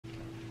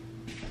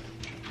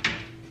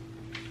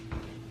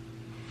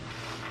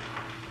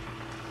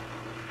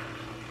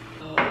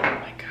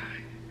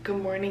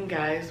Good morning,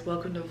 guys.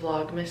 Welcome to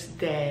Vlogmas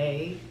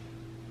Day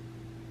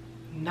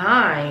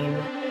 9.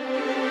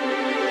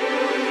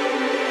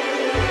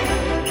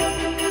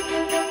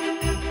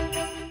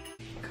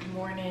 Good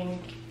morning.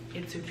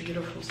 It's a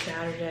beautiful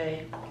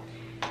Saturday.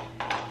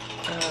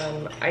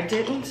 I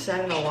didn't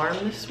set an alarm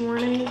this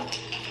morning,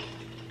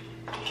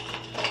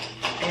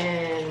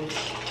 and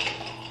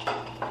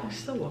I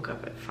still woke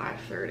up at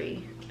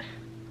 5:30.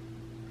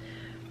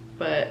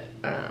 But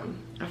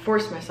I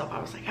forced myself.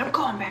 I was like, I'm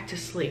going back to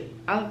sleep.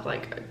 I look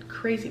like a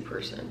crazy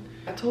person.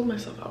 I told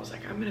myself, I was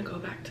like, I'm gonna go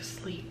back to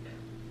sleep.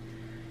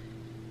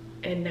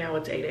 And now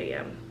it's 8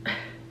 a.m.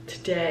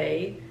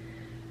 Today,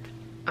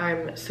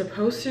 I'm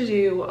supposed to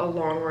do a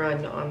long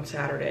run on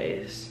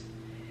Saturdays.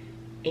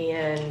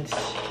 And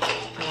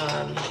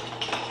I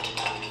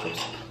was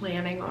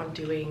planning on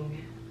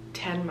doing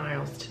 10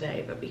 miles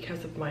today, but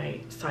because of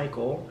my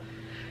cycle,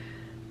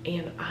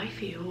 and I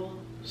feel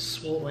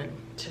swollen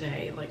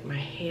today. Like my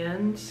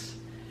hands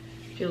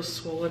feel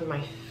swollen,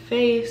 my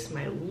face,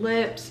 my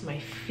lips, my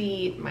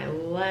feet, my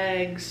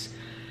legs.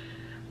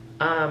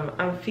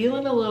 I'm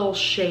feeling a little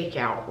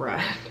shakeout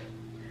run.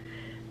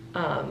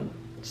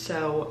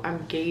 So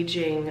I'm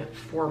gauging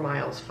 4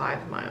 miles,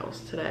 5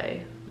 miles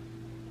today.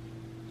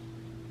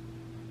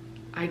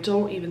 I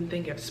don't even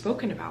think I've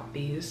spoken about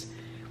these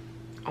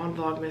on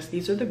Vlogmas.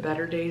 These are the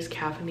Better Days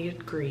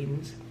caffeinated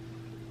greens,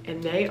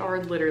 and they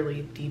are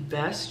literally the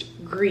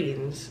best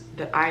greens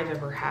that I've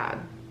ever had.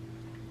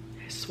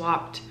 I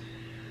swapped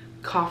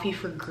coffee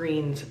for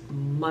greens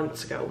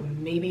months ago,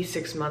 maybe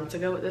 6 months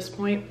ago at this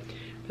point,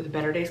 for the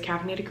Better Days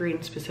caffeinated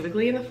greens,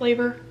 specifically in the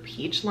flavor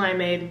peach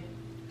limeade.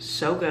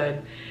 So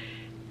good.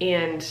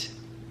 And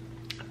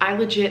I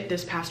legit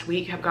this past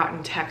week have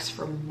gotten texts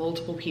from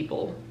multiple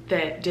people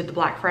that did the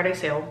Black Friday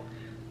sale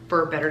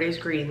for Better Days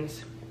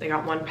greens. They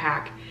got 1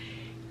 pack,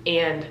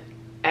 and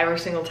every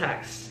single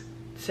text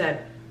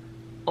said,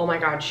 oh my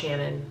God,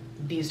 Shannon,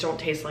 these don't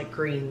taste like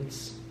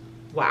greens.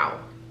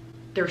 Wow.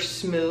 They're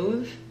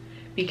smooth,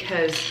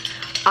 because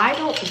I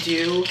do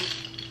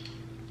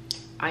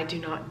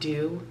not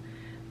do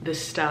the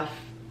stuff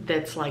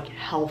that's like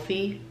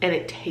healthy and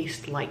it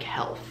tastes like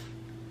health.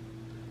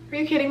 Are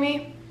you kidding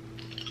me?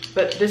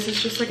 But this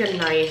is just like a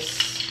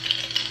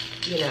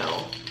nice, you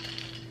know,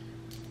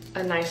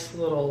 a nice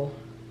little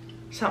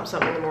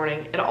something in the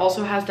morning. It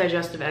also has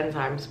digestive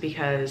enzymes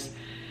because,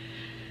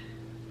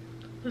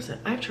 listen,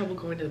 I have trouble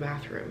going to the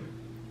bathroom,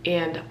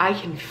 and I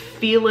can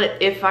feel it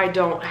if I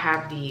don't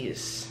have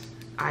these.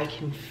 I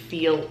can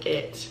feel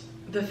it.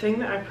 The thing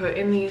that I put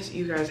in these,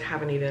 you guys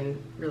haven't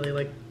even really,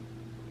 like,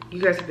 you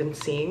guys have been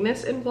seeing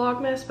this in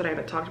Vlogmas, but I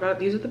haven't talked about it.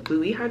 These are the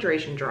Buoy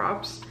hydration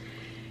drops,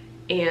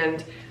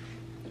 and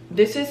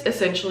this is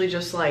essentially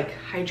just like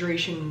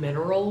hydration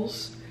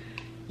minerals.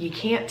 You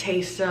can't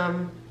taste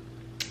them.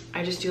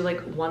 I just do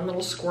like 1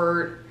 little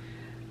squirt,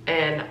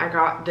 and I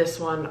got this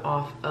one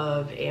off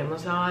of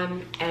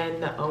Amazon,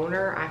 and the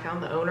owner, I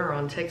found the owner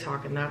on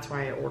TikTok, and that's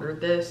why I ordered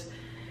this.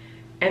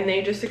 And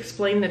they just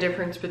explained the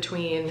difference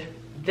between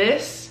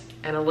this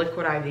and a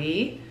liquid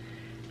IV,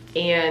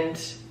 and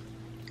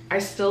I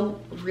still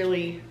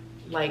really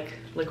like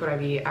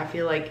liquid IV. I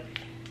feel like,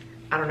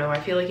 I don't know, I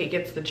feel like it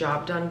gets the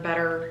job done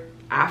better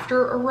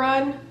after a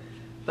run,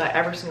 but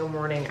every single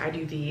morning I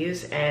do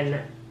these, and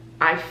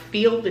I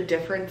feel the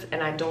difference,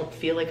 and I don't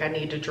feel like I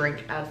need to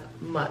drink as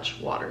much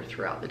water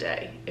throughout the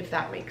day, if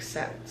that makes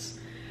sense.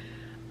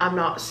 I'm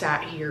not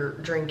sat here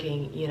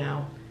drinking, you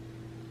know,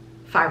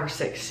 5 or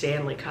 6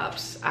 Stanley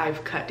cups.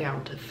 I've cut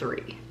down to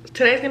 3.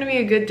 Today's gonna be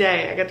a good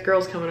day. I got the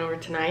girls coming over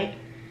tonight.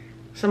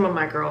 Some of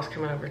my girls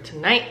coming over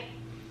tonight.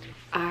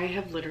 I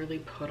have literally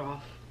put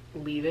off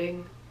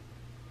leaving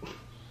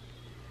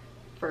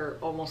for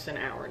almost an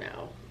hour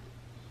now,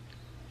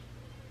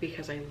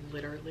 because I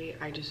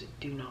just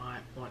do not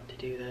want to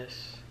do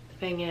this. The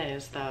thing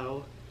is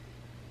though,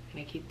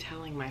 and I keep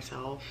telling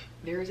myself,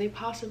 there is a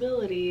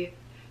possibility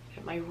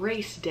that my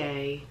race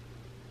day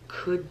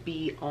could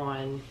be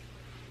on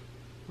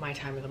my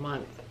time of the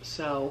month.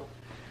 So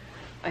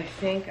I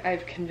think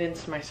I've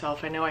convinced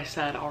myself, I know I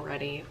said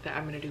already that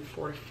I'm gonna do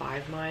 4 to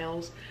 5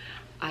 miles.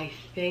 I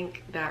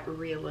think that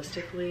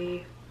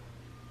realistically,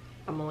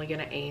 I'm only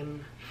gonna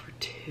aim for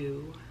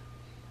 2.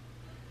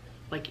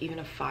 Like even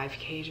a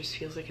 5K just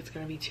feels like it's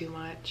gonna be too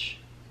much.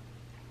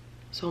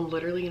 So I'm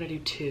literally gonna do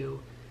 2,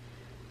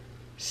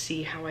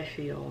 see how I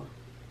feel.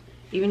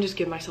 Even just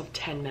give myself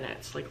 10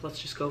 minutes. Like,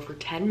 let's just go for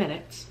 10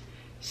 minutes,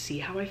 see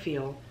how I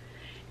feel.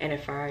 And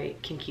if I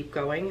can keep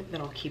going, then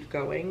I'll keep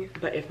going.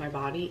 But if my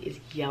body is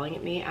yelling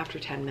at me after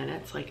 10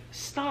 minutes, like,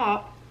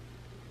 stop,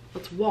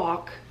 let's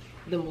walk,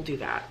 then we'll do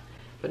that.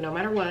 But no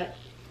matter what,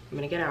 I'm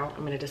gonna get out,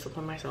 I'm gonna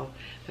discipline myself,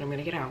 then I'm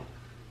gonna get out,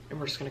 and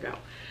we're just gonna go.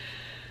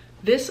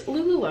 This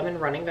Lululemon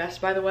running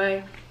vest, by the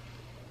way,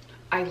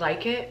 I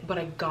like it, but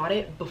I got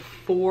it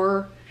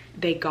before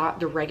they got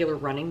the regular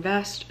running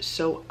vest.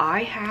 So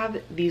I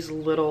have these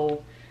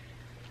little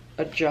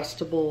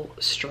adjustable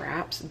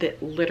straps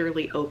that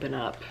literally open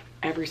up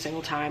every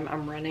single time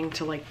I'm running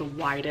to like the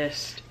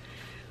widest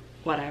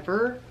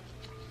whatever,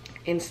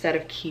 instead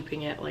of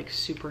keeping it like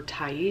super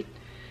tight.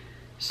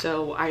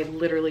 So I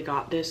literally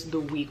got this the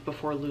week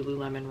before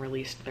Lululemon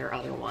released their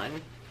other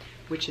one,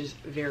 which is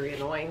very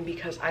annoying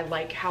because I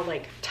like how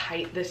like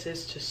tight this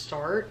is to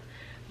start,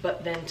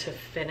 but then to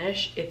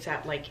finish it's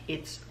at like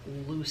its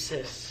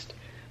loosest,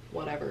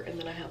 whatever. And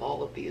then I have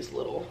all of these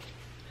little,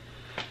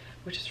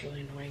 which is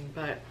really annoying,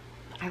 but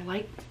I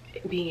like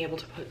being able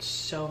to put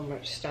so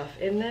much stuff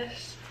in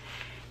this.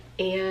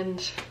 And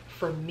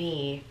for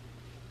me,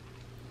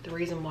 the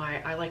reason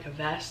why I like a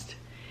vest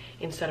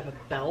instead of a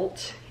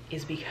belt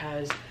is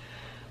because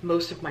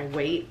most of my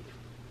weight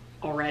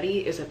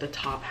already is at the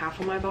top half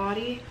of my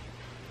body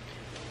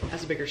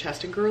as a bigger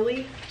chested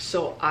girly.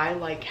 So I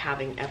like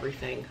having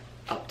everything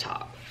up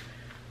top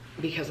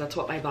because that's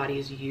what my body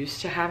is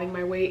used to having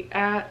my weight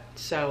at.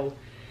 So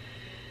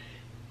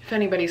if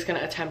anybody's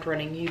gonna attempt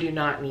running, you do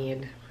not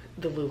need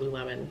the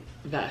Lululemon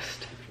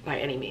vest by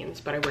any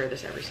means, but I wear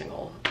this every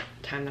single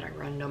time that I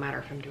run, no matter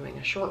if I'm doing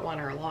a short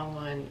one or a long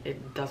one.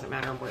 It doesn't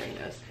matter, I'm wearing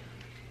this.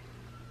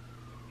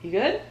 You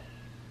good?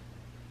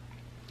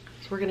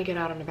 So we're gonna get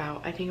out and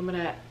about. I think I'm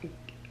gonna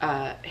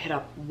hit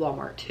up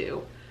Walmart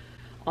too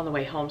on the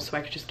way home so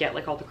I could just get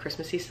like all the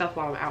Christmassy stuff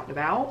while I'm out and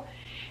about,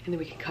 and then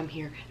we can come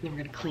here and then we're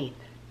gonna clean.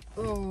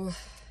 Oh,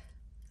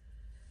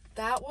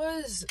 that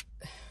was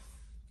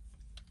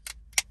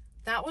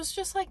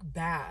just like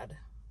bad,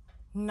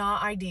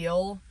 not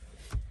ideal.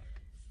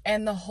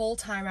 And the whole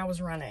time I was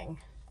running,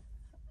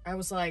 I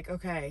was like,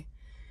 okay,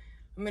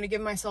 I'm gonna give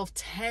myself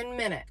 10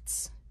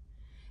 minutes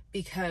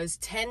because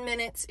 10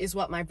 minutes is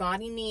what my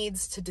body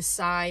needs to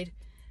decide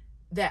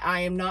that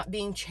I am not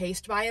being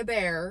chased by a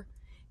bear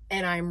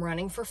and I'm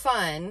running for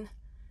fun.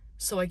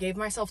 So I gave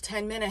myself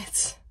 10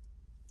 minutes.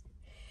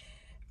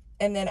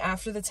 And then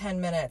after the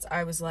 10 minutes,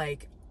 I was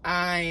like,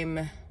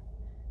 I'm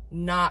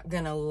not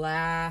gonna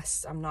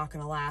last.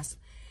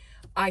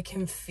 I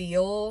can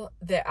feel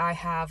that I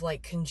have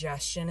like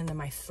congestion and then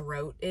my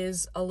throat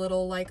is a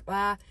little like,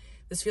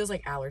 this feels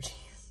like allergies.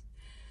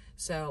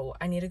 So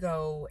I need to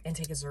go and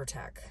take a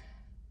Zyrtec.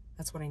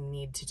 That's what I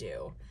need to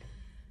do.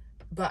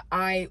 But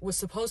I was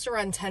supposed to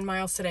run 10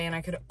 miles today and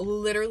I could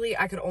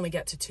only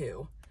get to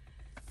 2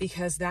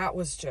 because that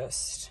was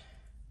just,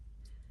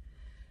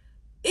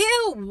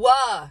 ew.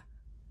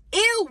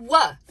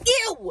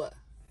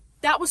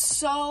 That was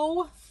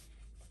so, oh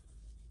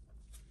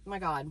my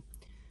God.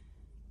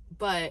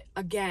 But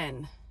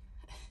again,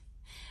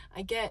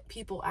 I get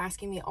people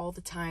asking me all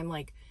the time,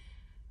 like,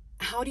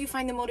 how do you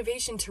find the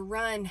motivation to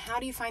run? How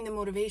do you find the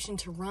motivation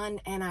to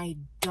run? And I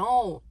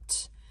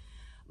don't.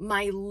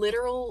 My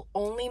literal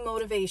only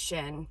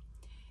motivation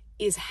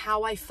is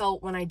how I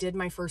felt when I did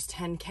my first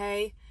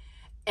 10K.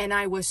 And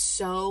I was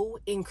so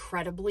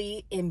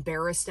incredibly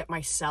embarrassed at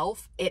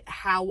myself at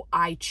how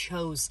I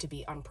chose to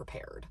be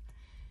unprepared.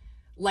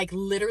 Like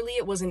literally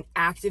it was an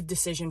active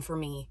decision for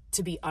me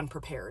to be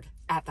unprepared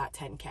at that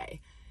 10K.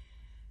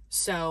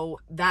 So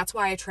that's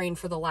why I trained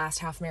for the last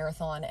half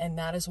marathon. And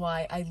that is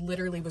why I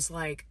literally was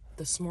like,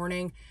 this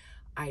morning,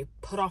 I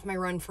put off my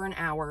run for an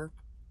hour.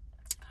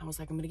 I was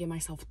like, I'm going to give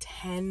myself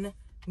 10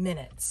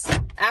 minutes.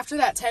 After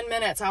that 10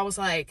 minutes, I was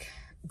like,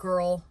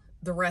 girl,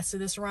 the rest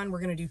of this run, we're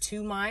going to do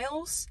 2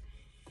 miles.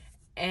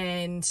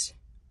 And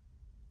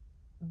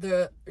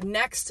the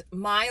next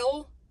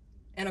 1.25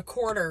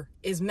 miles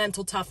is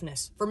mental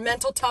toughness, for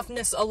mental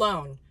toughness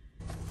alone.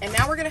 And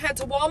now we're gonna head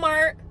to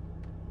Walmart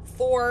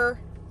for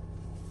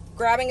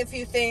grabbing a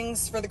few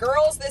things for the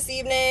girls this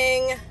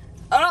evening.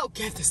 Oh,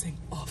 get this thing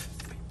off.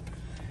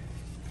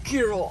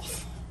 Get it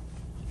off.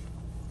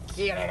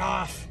 Get it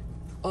off.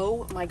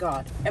 Oh my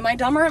God. Am I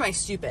dumb or am I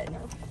stupid?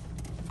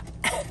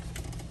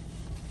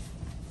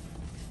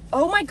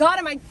 Oh my God,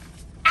 am I,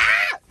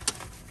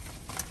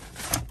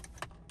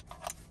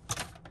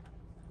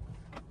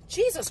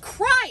 Jesus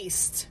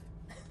Christ.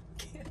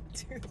 Can't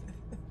do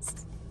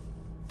this.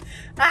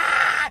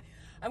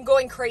 I'm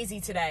going crazy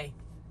today.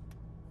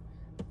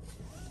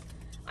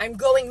 I'm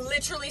going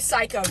literally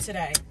psycho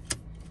today.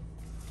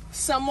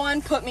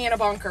 Someone put me in a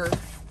bunker.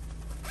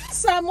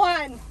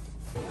 Someone.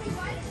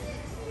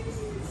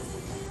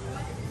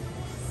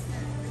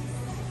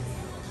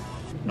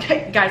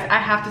 Guys, I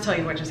have to tell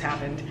you what just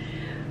happened.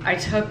 I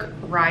took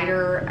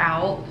Ryder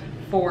out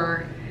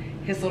for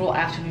his little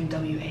afternoon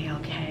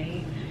WALK.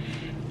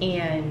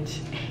 And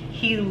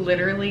he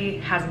literally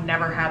has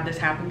never had this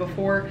happen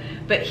before,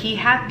 but he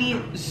had the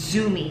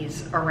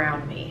zoomies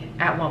around me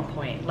at one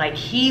point. Like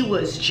he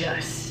was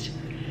just,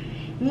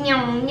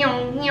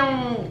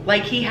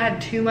 like he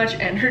had too much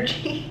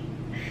energy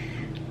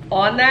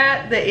on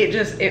that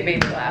it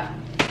made me laugh.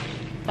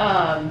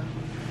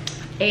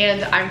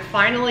 And I'm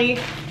finally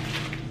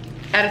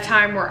at a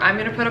time where I'm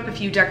gonna put up a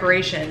few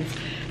decorations.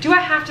 Do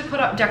I have to put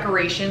up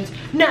decorations?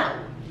 No,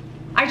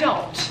 I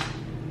don't.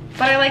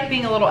 But I like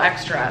being a little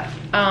extra.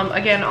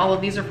 Again, all of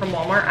these are from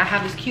Walmart. I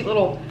have this cute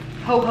little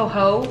ho ho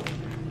ho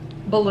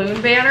balloon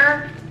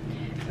banner.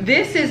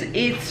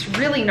 It's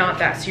really not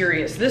that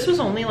serious. This was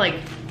only like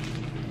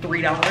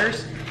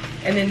 $3.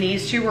 And then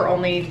these two were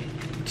only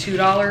 $2,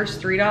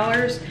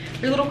 $3.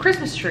 They're little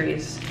Christmas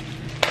trees.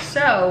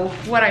 So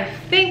what I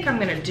think I'm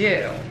gonna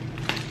do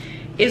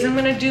is I'm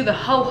gonna do the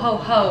ho ho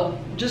ho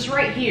just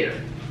right here.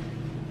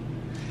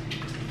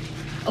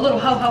 A little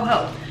ho ho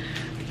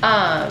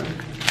ho.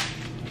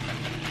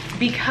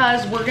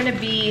 Because we're gonna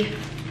be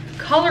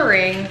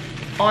coloring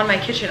on my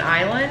kitchen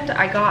island.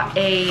 I got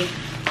a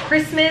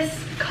Christmas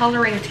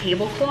coloring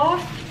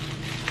tablecloth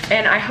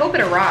and I hope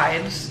it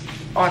arrives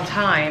on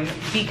time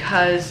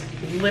because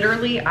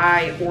literally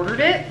I ordered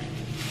it.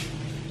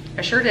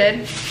 I sure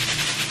did.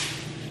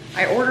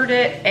 I ordered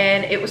it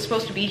and it was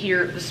supposed to be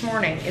here this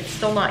morning. It's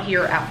still not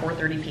here at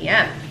 4:30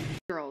 p.m.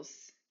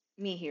 Girls,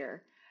 me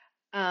here.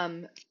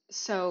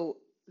 So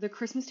the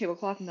Christmas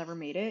tablecloth never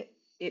made it.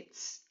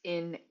 It's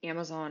in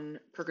Amazon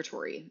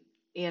Purgatory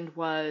and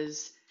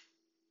was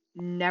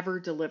never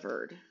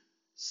delivered.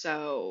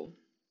 So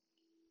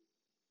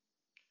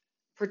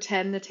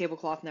pretend the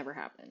tablecloth never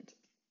happened.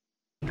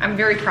 I'm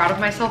very proud of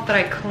myself that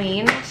I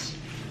cleaned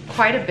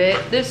quite a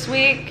bit this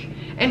week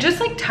and just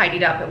like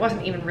tidied up. It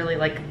wasn't even really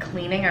like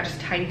cleaning, I just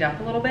tidied up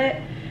a little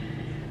bit.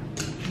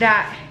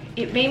 That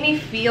it made me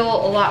feel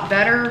a lot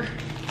better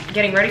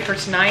getting ready for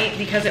tonight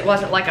because it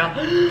wasn't like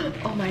a,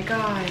 oh my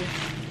God.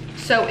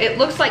 So it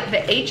looks like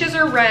the H's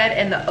are red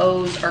and the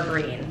O's are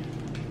green.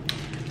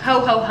 Ho,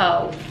 ho,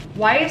 ho.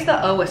 Why is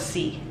the O a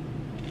C?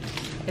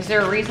 Is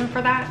there a reason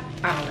for that?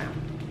 I don't know.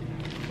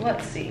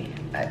 Let's see.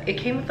 It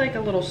came with like a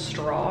little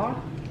straw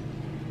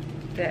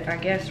that I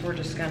guess we're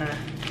just gonna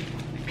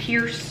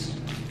pierce.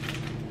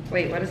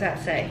 Wait, what does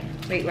that say?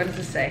 Wait, what does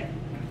this say?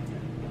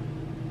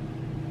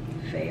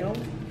 Failed?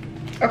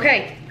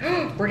 Okay,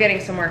 we're getting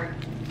somewhere.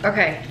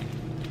 Okay.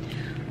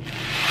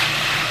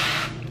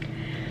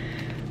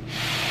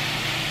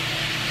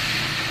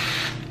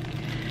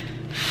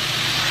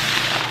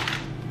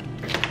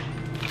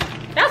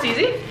 That's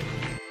easy.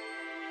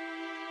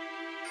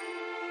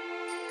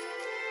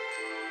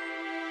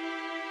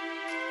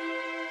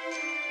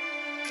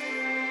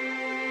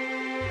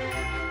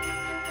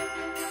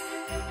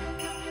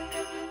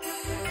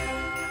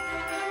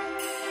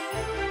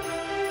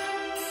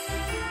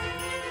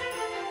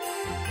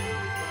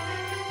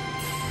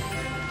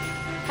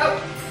 Ho,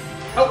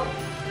 ho,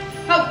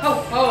 ho, ho,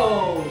 ho.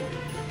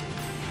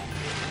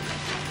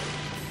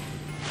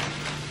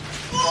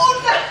 Oh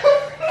no,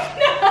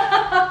 no.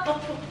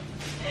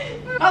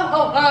 Ho,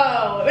 ho,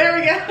 ho. There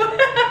we go.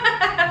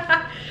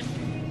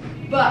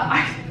 But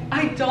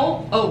I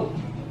don't, oh.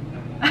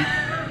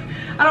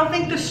 I don't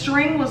think the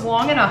string was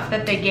long enough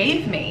that they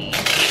gave me.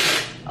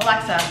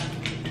 Alexa,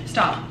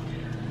 stop.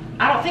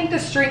 I don't think the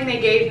string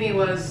they gave me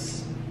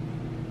was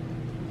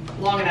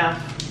long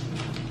enough.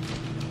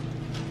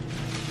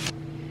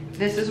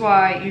 This is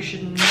why you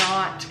should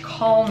not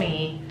call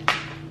me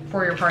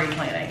for your party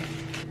planning.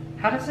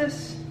 How does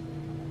this?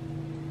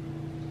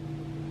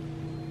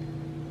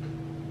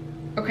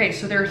 Okay,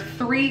 so there are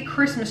 3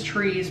 Christmas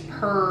trees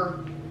per,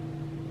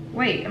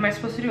 wait, am I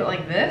supposed to do it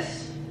like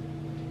this?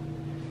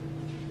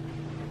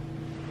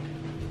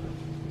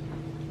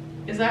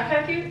 Is that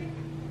kind of cute?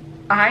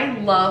 I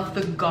love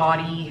the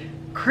gaudy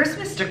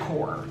Christmas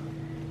decor.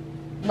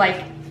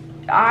 Like,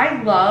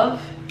 I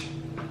love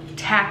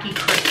tacky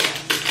Christmas.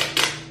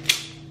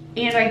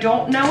 And I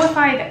don't know if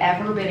I've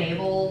ever been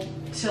able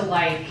to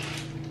like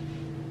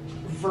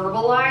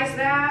verbalize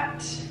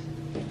that,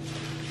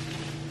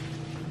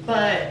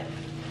 but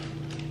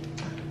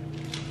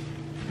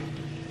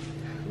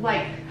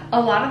like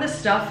a lot of the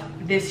stuff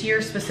this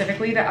year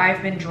specifically that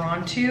I've been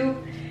drawn to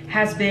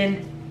has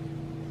been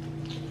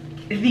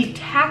the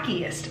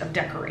tackiest of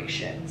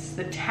decorations,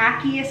 the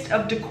tackiest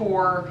of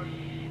decor,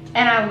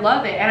 and I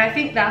love it. And I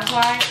think that's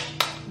why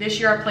this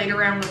year I played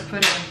around with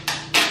putting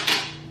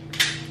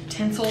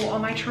tinsel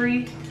on my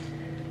tree,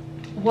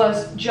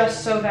 was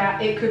just so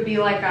that it could be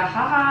like a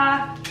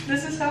haha,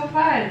 this is so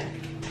fun.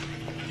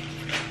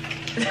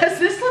 Does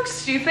this look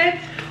stupid?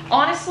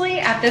 Honestly,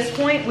 at this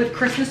point with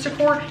Christmas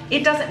decor,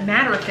 it doesn't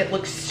matter if it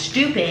looks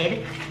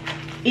stupid.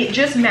 It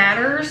just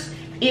matters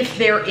if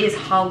there is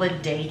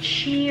holiday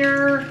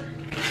cheer.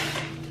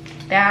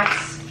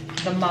 That's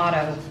the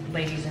motto,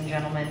 ladies and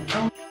gentlemen.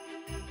 Oh.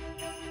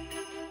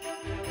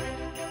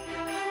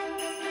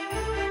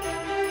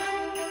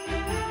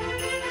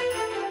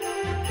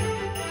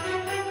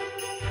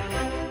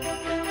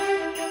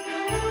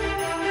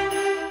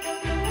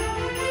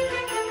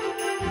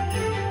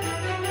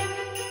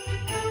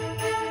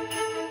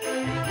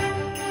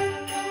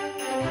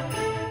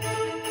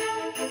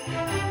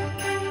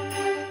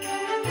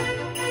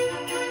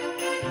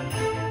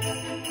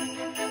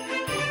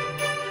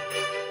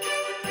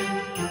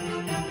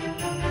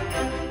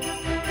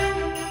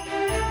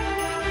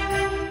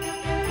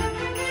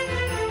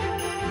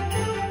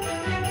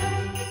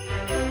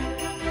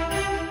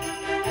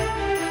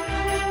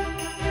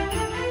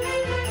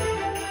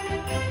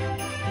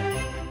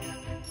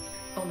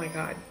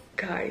 God,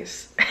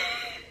 guys,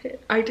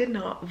 I did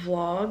not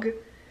vlog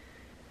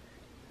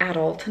at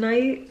all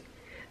tonight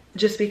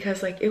just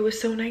because like it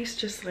was so nice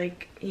just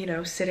like, you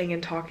know, sitting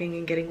and talking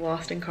and getting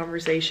lost in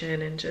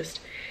conversation and just,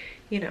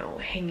 you know,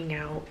 hanging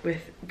out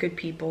with good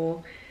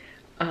people.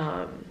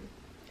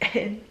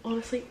 And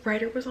honestly,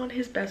 Ryder was on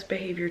his best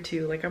behavior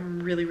too. Like,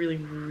 I'm really, really,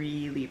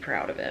 really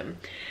proud of him.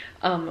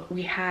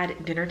 We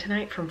had dinner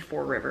tonight from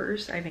Four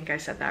Rivers. I think I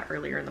said that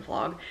earlier in the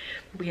vlog.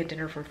 We had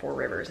dinner from Four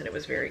Rivers and it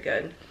was very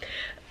good.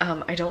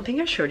 I don't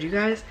think I showed you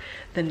guys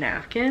the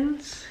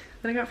napkins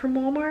that I got from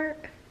Walmart.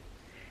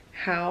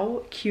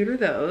 How cute are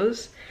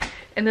those?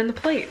 And then the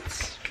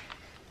plates.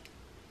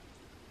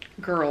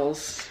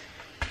 Girls,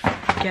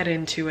 get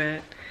into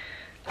it.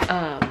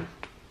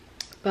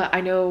 But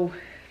I know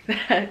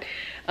that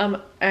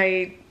I'm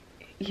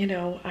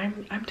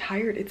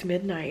tired. It's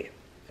midnight.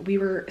 We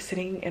were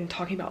sitting and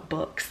talking about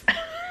books.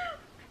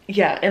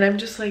 Yeah, and I'm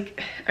just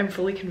like, I'm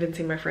fully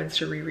convincing my friends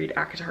to reread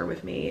ACOTAR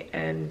with me,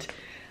 and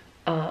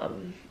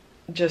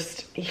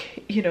just,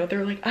 you know,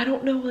 they're like, I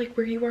don't know like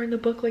where you are in the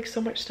book, like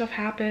so much stuff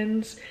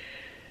happens.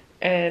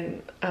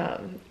 And I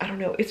don't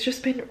know, it's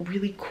just been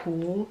really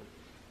cool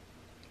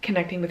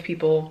connecting with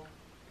people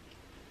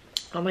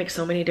on like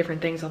so many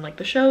different things, on like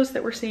the shows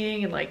that we're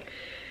seeing and like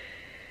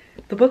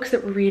the books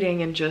that we're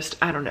reading, and just,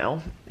 I don't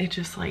know, it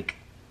just like,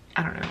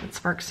 I don't know, it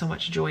sparks so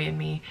much joy in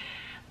me.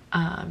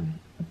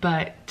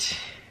 But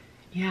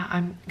yeah,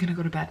 I'm gonna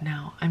go to bed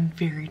now. I'm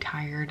very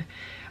tired.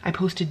 I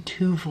posted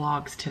 2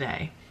 vlogs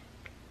today.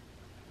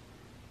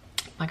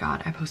 My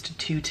God, I posted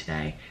 2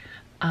 today.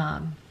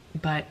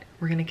 But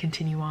we're gonna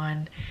continue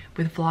on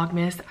with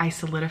Vlogmas. I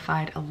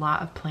solidified a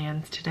lot of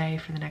plans today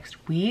for the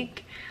next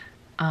week.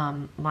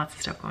 Lots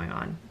of stuff going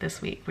on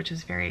this week, which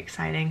is very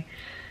exciting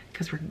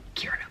because we're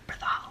gearing up for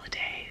the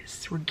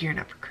holidays. We're gearing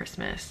up for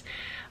Christmas.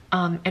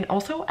 And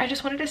also, I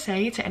just wanted to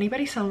say to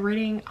anybody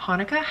celebrating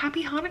Hanukkah,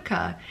 happy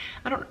Hanukkah.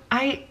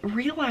 I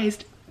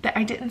realized that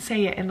I didn't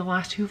say it in the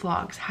last 2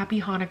 vlogs.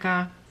 Happy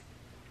Hanukkah.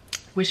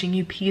 Wishing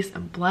you peace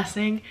and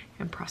blessing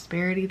and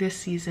prosperity this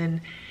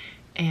season.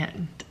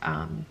 And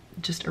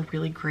just a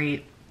really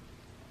great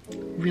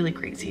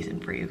season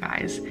for you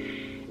guys.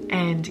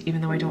 And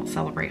even though I don't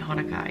celebrate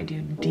Hanukkah, I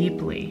do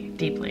deeply,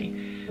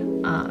 deeply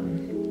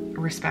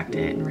respect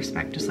it, and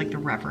respect just like the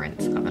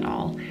reverence of it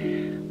all.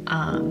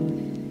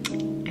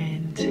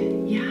 And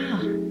yeah,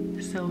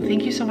 so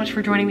thank you so much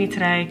for joining me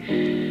today.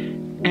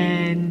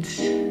 And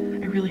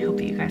I really hope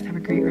that you guys have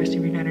a great rest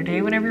of your night or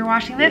day whenever you're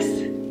watching this.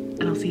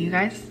 And I'll see you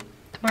guys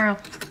tomorrow.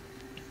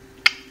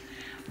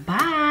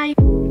 Bye.